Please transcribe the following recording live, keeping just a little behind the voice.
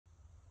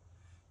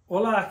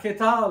Hola, ¿qué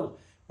tal?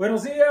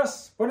 Buenos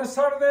días, buenas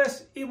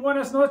tardes y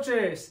buenas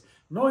noches.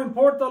 No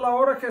importa la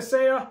hora que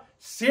sea,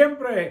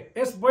 siempre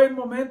es buen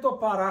momento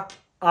para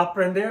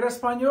aprender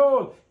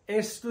español,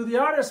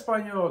 estudiar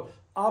español,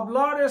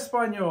 hablar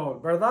español,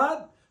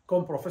 ¿verdad?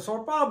 Con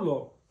Profesor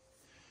Pablo.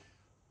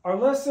 Our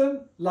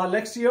lesson, la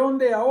lección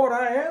de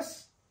ahora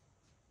es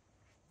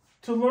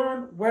to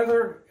learn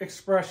weather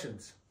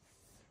expressions.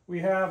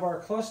 We have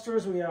our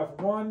clusters. We have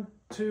 1,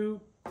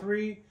 2,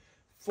 3,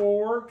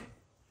 4,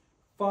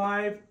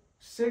 5,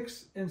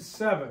 6, and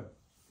 7.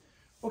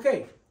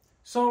 Okay,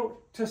 so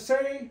to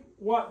say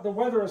what the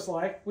weather is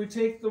like, we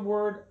take the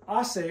word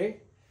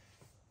hace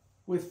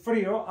with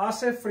frío.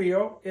 Hace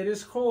frío, it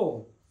is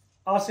cold.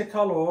 Hace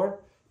calor,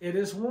 it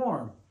is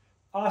warm.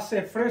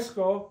 Hace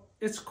fresco,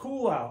 it's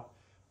cool out.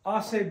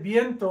 Hace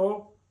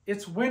viento,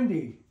 it's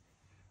windy.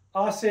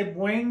 Hace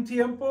buen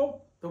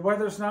tiempo, the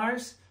weather's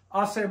nice.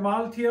 Hace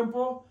mal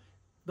tiempo,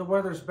 the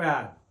weather's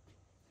bad.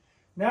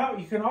 Now,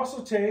 you can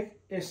also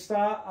take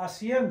está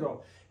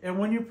haciendo. And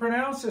when you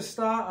pronounce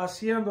está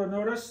haciendo,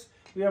 notice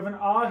we have an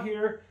a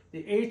here.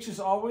 The H is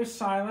always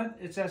silent.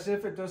 It's as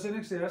if it doesn't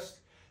exist.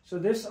 So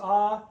this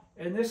a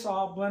and this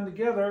a blend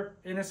together,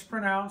 and it's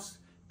pronounced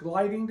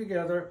gliding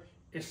together,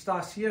 está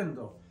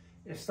haciendo.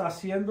 Está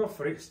haciendo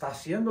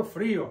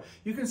frío.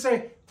 You can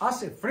say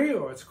hace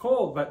frío, it's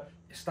cold, but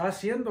está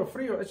haciendo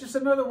frío. It's just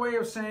another way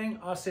of saying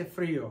hace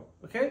frío,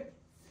 okay?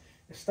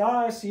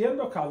 Está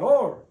haciendo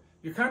calor.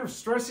 You're kind of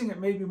stressing it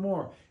maybe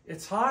more.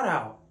 It's hot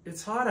out.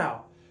 It's hot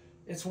out.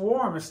 It's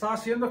warm. Está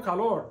haciendo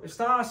calor.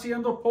 Está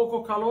haciendo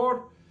poco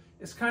calor.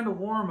 It's kind of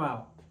warm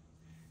out.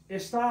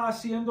 Está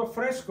haciendo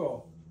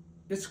fresco.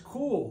 It's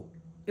cool.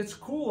 It's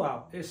cool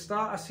out.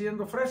 Está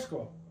haciendo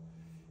fresco.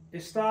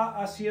 Está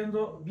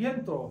haciendo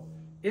viento.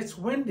 It's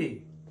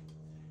windy.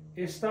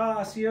 Está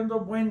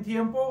haciendo buen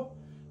tiempo.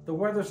 The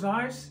weather's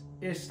nice.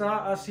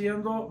 Está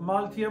haciendo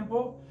mal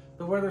tiempo.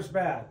 The weather's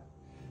bad.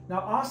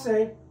 Now,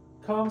 hace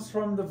comes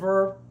from the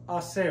verb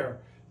hacer.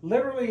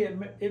 Literally,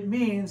 it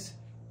means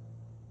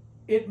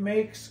it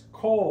makes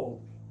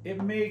cold.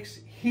 It makes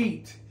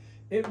heat.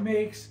 It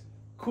makes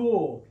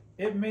cool.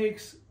 It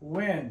makes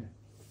wind.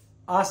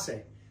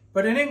 Hace.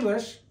 But in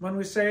English, when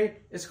we say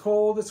it's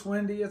cold, it's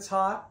windy, it's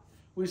hot,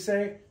 we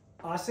say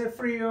hace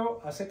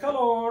frío, hace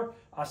calor,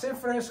 hace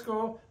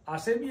fresco,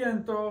 hace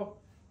viento.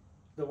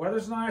 The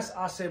weather's nice,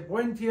 hace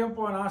buen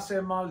tiempo, and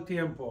hace mal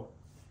tiempo.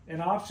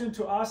 An option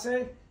to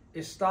hace,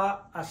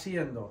 está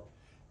haciendo.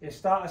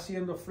 Está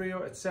haciendo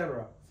frío,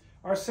 etc.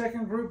 Our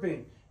second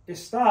grouping,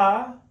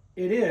 está,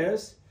 it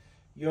is,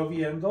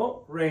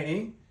 lloviendo,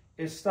 raining.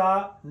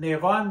 Está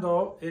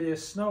nevando, it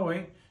is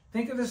snowing.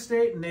 Think of the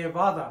state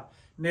Nevada.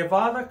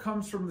 Nevada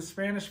comes from the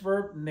Spanish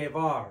verb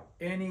nevar,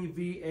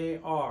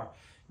 N-E-V-A-R.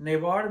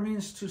 Nevar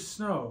means to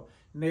snow.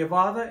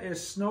 Nevada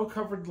is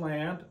snow-covered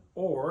land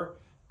or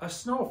a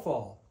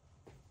snowfall.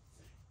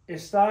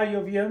 Está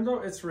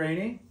lloviendo, it's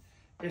raining.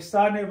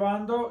 Está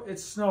nevando,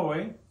 it's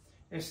snowing.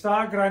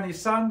 Está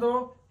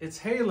granizando, it's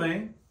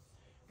hailing.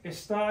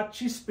 Está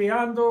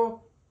chispeando,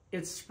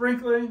 it's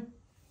sprinkling.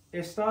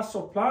 Está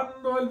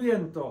soplando el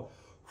viento.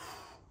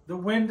 The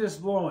wind is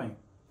blowing.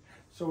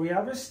 So we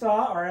have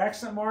está, our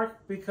accent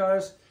mark,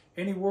 because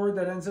any word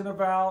that ends in a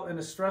vowel, in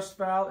a stressed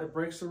vowel, it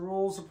breaks the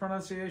rules of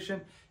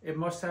pronunciation. It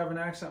must have an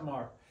accent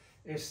mark.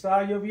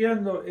 Está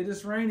lloviendo, it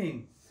is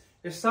raining.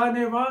 Está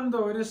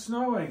nevando, it is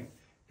snowing.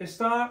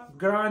 Está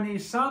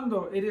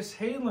granizando, it is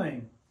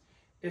hailing.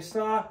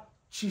 Está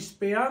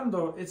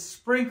chispeando, it's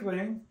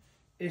sprinkling.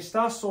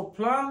 Está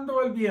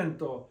soplando el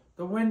viento,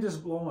 the wind is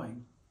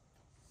blowing.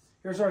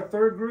 Here's our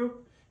third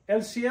group.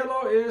 El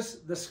cielo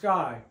is the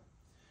sky.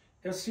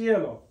 El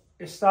cielo.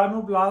 Está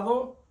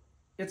nublado,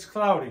 it's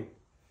cloudy.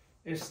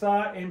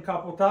 Está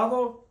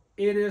encapotado,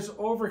 it is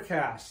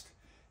overcast.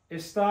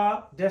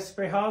 Está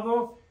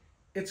despejado,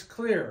 it's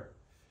clear.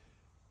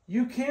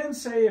 You can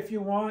say, if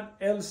you want,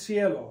 el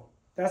cielo.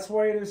 That's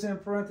why it is in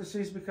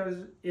parentheses, because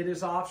it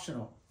is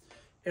optional.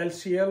 El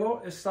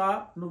cielo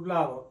está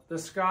nublado. The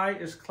sky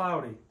is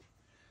cloudy.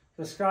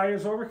 The sky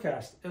is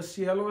overcast. El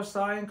cielo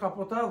está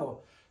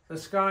encapotado. The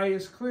sky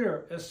is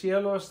clear. El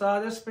cielo está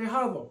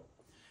despejado.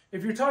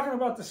 If you're talking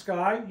about the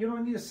sky, you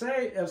don't need to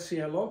say el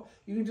cielo.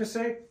 You can just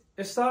say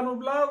está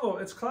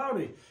nublado. It's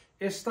cloudy.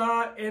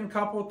 Está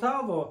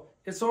encapotado.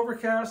 It's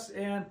overcast.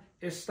 And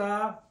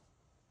está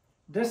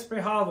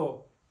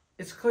despejado.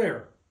 It's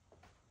clear.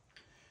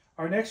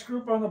 Our next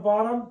group on the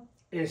bottom,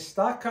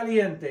 está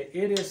caliente.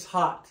 It is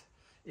hot.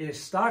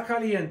 Está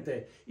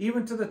caliente.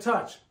 Even to the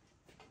touch.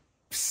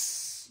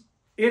 Psst.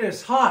 It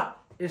is hot.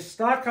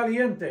 Está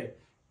caliente.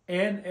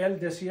 En el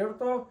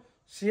desierto,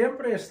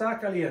 siempre está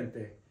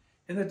caliente.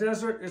 In the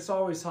desert, it's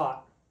always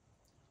hot.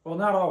 Well,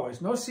 not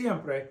always. No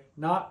siempre.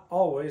 Not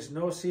always.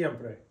 No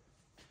siempre.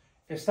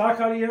 Está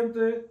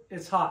caliente.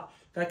 It's hot.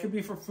 That could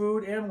be for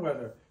food and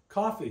weather.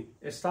 Coffee.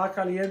 Está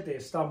caliente.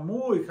 Está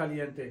muy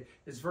caliente.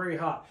 It's very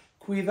hot.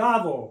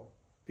 Cuidado.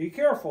 Be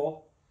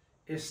careful.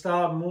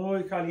 Está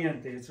muy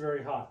caliente. It's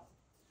very hot.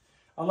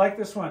 I like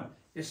this one.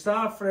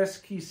 Está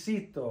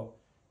fresquecito.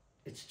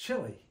 It's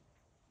chilly.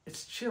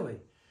 It's chilly.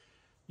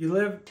 You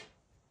live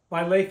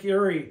by Lake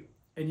Erie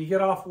and you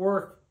get off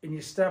work and you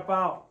step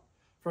out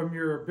from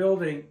your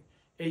building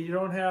and you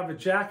don't have a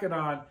jacket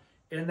on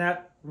and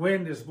that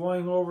wind is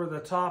blowing over the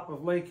top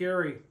of Lake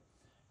Erie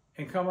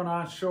and coming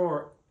on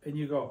shore and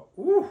you go,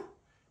 ooh,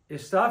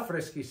 está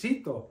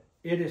fresquecito.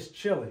 It is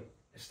chilly.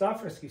 Está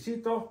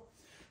fresquecito.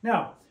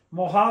 Now,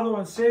 mojado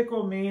and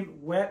seco mean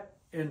wet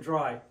and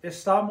dry.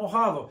 Está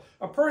mojado.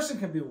 A person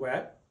can be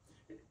wet.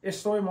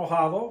 Estoy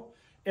mojado.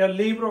 El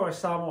libro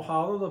está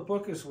mojado. The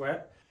book is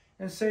wet.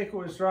 And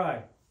seco is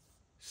dry.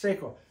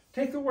 Seco.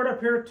 Take the word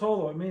up here,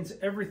 todo. It means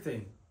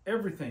everything.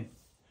 Everything.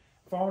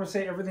 If I want to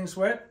say everything's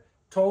wet,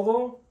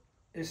 todo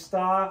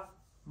está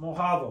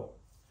mojado.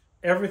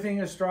 Everything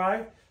is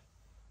dry.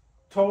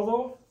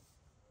 Todo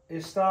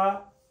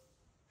está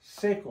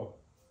seco.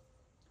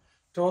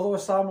 Todo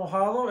está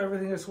mojado.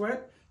 Everything is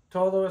wet.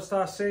 Todo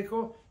está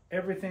seco.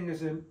 Everything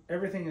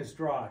is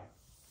dry.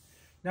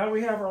 Now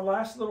we have our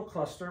last little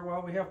cluster.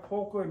 Well, we have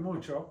poco and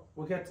mucho.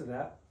 We'll get to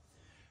that.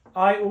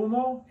 Hay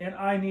humo and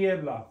hay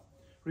niebla.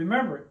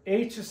 Remember,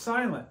 H is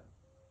silent.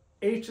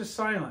 H is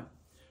silent.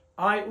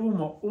 Hay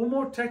humo.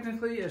 Humo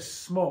technically is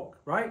smoke,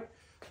 right?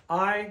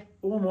 Hay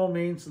humo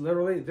means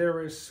literally there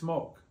is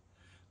smoke.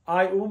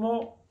 Hay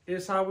humo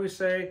is how we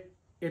say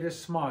it is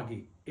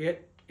smoggy.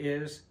 It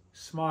is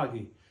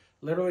smoggy.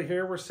 Literally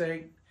here we're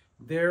saying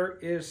there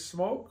is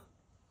smoke.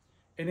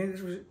 In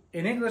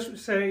English we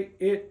say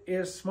it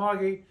is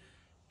smoggy.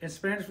 In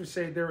Spanish we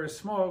say there is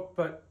smoke,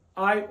 but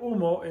hay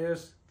humo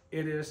is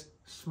it is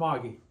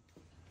smoggy.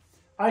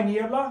 Hay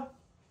niebla,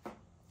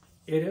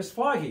 it is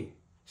foggy.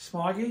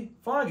 Smoggy,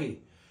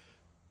 foggy.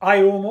 Hay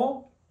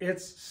humo,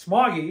 it's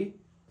smoggy.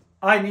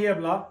 Hay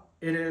niebla,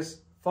 it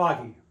is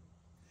foggy.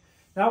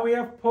 Now we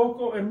have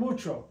poco and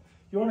mucho.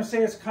 You want to say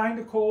it's kind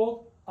of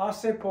cold?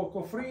 Hace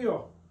poco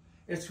frío.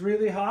 It's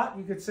really hot.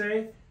 You could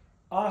say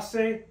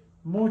hace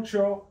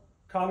mucho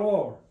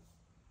calor.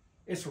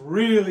 It's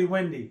really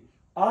windy.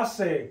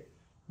 Hace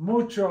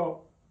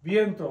mucho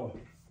viento.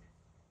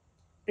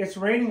 It's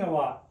raining a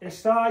lot.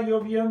 Está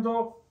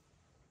lloviendo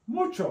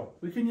mucho.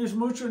 We can use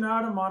mucho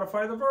now to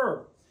modify the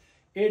verb.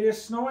 It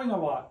is snowing a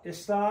lot.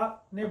 Está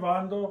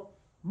nevando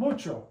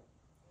mucho.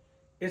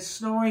 It's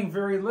snowing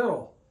very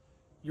little.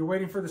 You're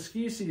waiting for the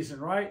ski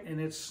season, right?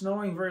 And it's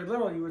snowing very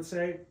little. You would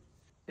say,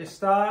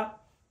 está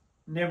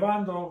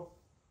nevando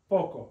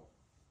poco.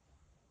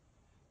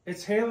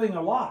 It's hailing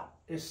a lot.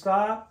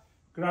 Está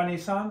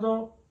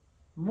granizando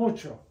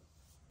mucho.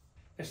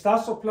 Está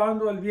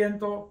soplando el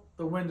viento.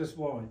 The wind is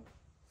blowing.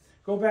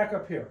 Go back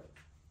up here.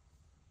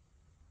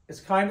 It's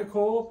kind of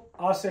cold.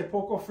 Hace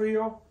poco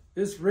frío.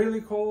 It's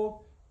really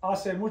cold.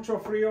 Hace mucho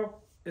frío.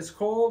 It's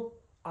cold.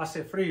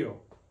 Hace frío.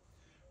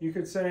 You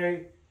could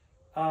say,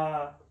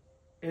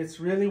 it's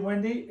really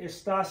windy.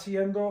 Está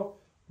haciendo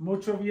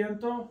mucho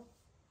viento.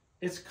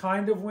 It's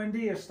kind of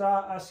windy.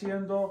 Está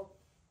haciendo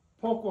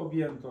poco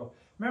viento.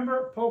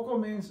 Remember, poco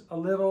means a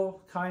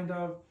little, kind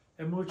of,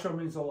 and mucho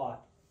means a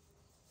lot.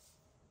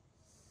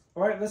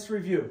 All right, let's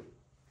review.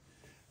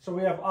 So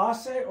we have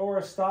hace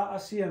or está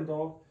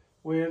haciendo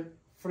with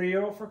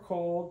frío for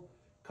cold,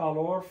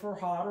 calor for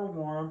hot or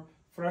warm,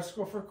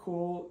 fresco for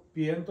cool,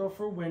 viento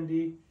for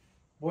windy,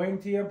 buen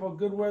tiempo,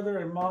 good weather,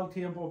 and mal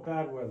tiempo,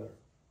 bad weather.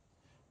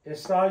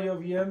 Está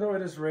lloviendo,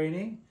 it is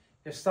raining.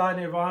 Está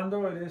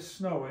nevando, it is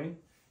snowing.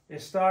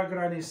 Está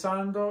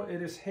granizando,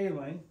 it is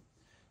hailing.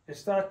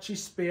 Está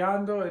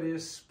chispeando, it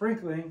is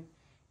sprinkling.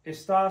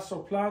 Está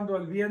soplando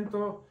el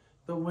viento,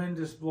 the wind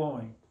is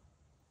blowing.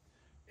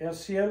 El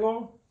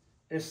cielo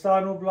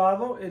está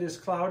nublado, it is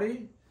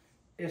cloudy.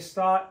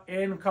 Está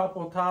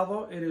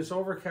encapotado, it is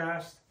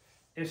overcast.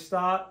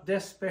 Está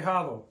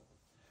despejado.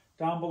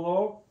 Down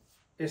below,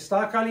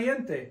 está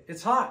caliente,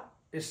 it's hot.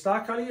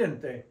 Está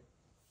caliente.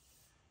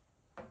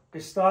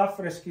 Está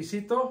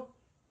fresquecito,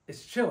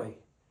 it's chilly.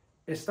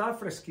 Está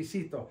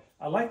fresquecito.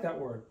 I like that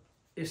word.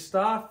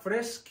 Está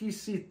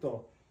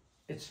fresquecito,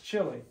 it's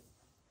chilly.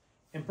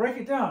 And break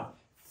it down.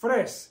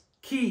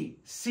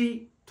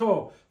 Fresquecito.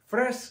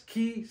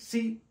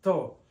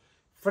 Fresquecito.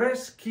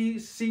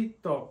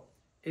 Fresquecito.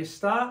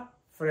 Está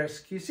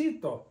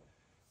fresquecito.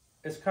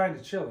 It's kind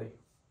of chilly.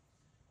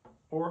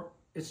 Or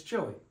it's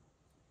chilly.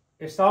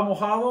 Está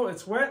mojado,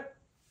 it's wet.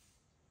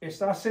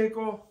 Está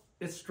seco,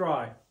 it's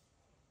dry.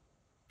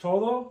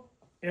 Todo,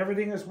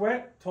 everything is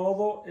wet.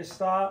 Todo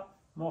está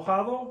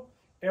mojado.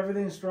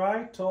 Everything's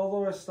dry.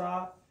 Todo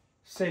está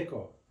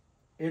seco.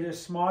 It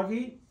is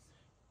smoggy.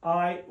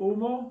 Hay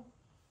humo.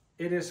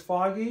 It is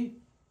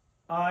foggy.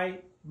 Hay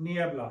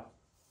niebla.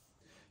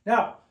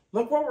 Now,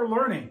 look what we're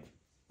learning.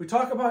 We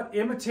talk about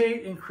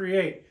imitate and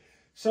create.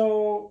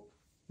 So,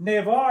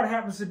 nevar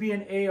happens to be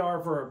an AR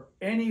verb.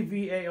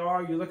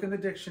 N-E-V-A-R. You look in the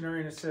dictionary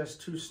and it says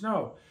to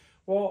snow.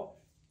 Well,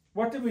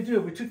 what did we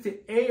do? We took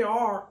the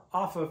AR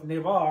off of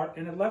nevar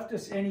and it left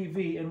us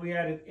NEV and we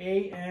added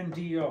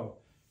A-N-D-O.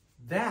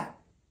 That,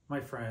 my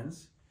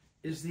friends,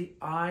 is the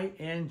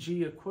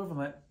ING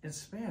equivalent in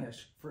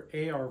Spanish for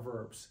AR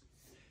verbs.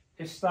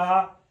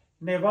 Está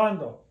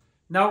nevando.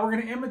 Now we're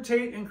going to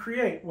imitate and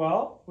create.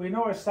 Well, we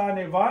know está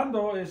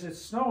nevando is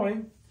it's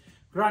snowing.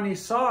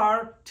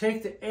 Granizar,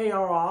 take the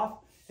AR off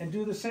and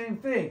do the same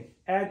thing.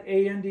 Add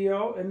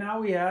ANDO, and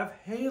now we have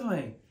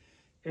hailing.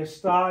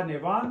 Está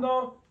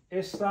nevando,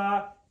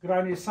 está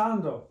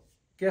granizando.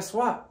 Guess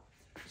what?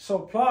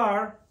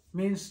 Soplar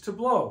means to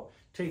blow.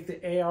 Take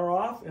the AR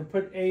off and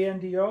put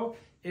ANDO.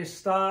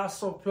 Está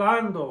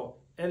soplando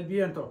el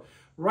viento.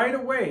 Right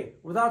away,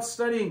 without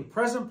studying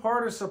present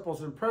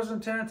participles and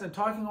present tense and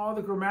talking all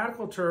the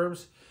grammatical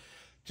terms,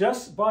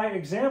 just by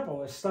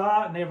example,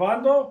 está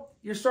nevando,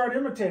 you start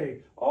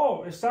imitating.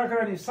 Oh, está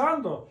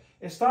granizando,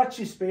 está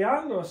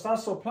chispeando, está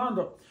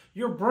soplando.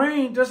 Your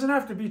brain doesn't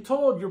have to be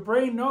told. Your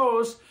brain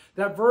knows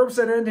that verbs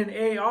that end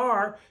in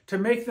AR, to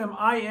make them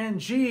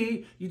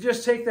ING, you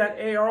just take that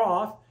AR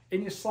off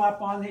and you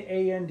slap on the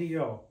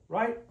ANDO,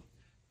 right?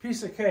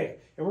 Piece of cake.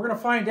 And we're going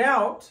to find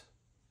out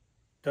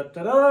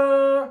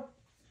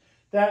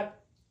that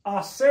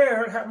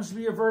hacer happens to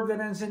be a verb that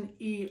ends in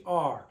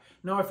ER.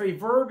 Now, if a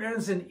verb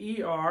ends in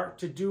ER,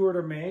 to do or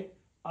to make,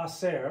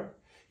 hacer,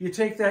 you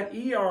take that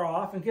ER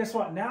off, and guess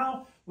what?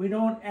 Now, we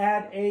don't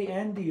add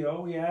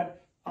ANDO, we add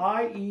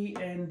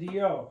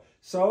IENDO.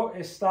 So,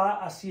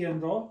 está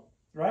haciendo,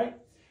 right?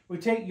 We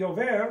take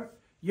llover.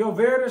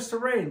 Llover is to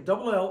rain,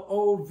 double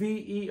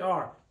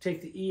L-O-V-E-R.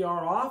 Take the ER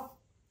off,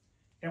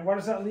 and what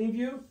does that leave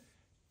you?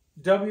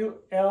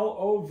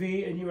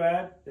 W-L-O-V, and you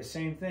add the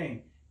same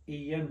thing,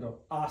 yendo.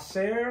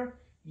 Hacer,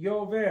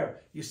 llover.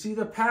 You see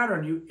the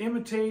pattern. You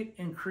imitate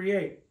and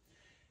create.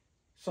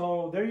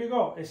 So there you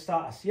go.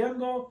 Está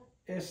haciendo,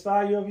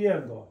 está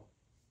lloviendo.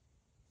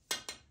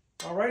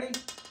 Alrighty?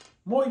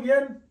 Muy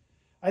bien.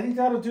 I think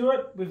that'll do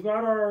it. We've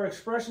got our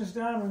expressions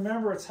down.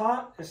 Remember, it's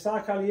hot.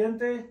 Está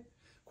caliente.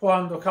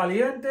 Cuando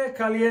caliente,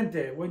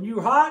 caliente. When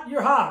you're hot,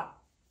 you're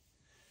hot.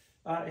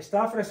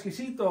 Está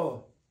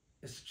fresquecito.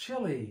 It's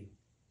chilly.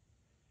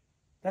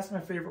 That's my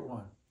favorite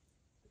one.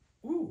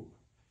 Ooh,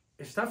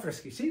 está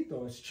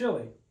fresquecito. It's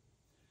chilly.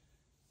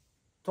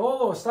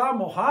 Todo está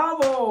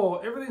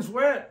mojado. Everything's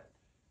wet.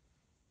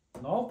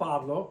 No,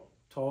 Pablo.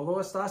 Todo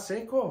está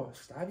seco.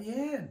 Está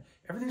bien.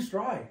 Everything's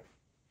dry.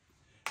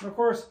 And of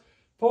course,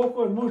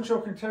 poco and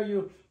mucho can tell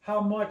you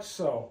how much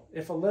so.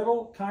 If a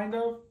little, kind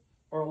of,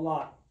 or a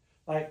lot.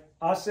 Like,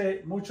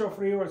 hace mucho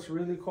frío, it's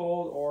really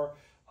cold, or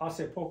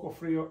hace poco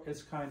frío,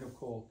 it's kind of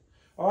cold.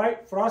 All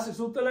right, frases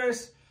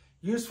útiles,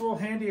 useful,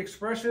 handy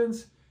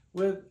expressions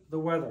with the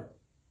weather.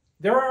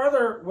 There are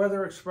other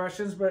weather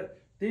expressions, but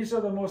these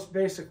are the most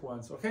basic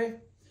ones, okay?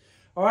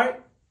 All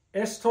right,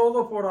 es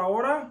todo por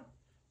ahora.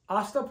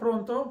 Hasta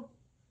pronto.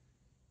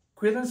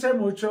 Cuídense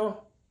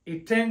mucho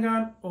y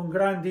tengan un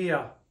gran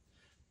día.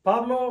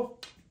 Pablo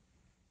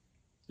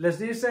les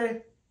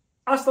dice,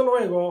 hasta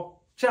luego.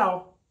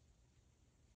 Chao.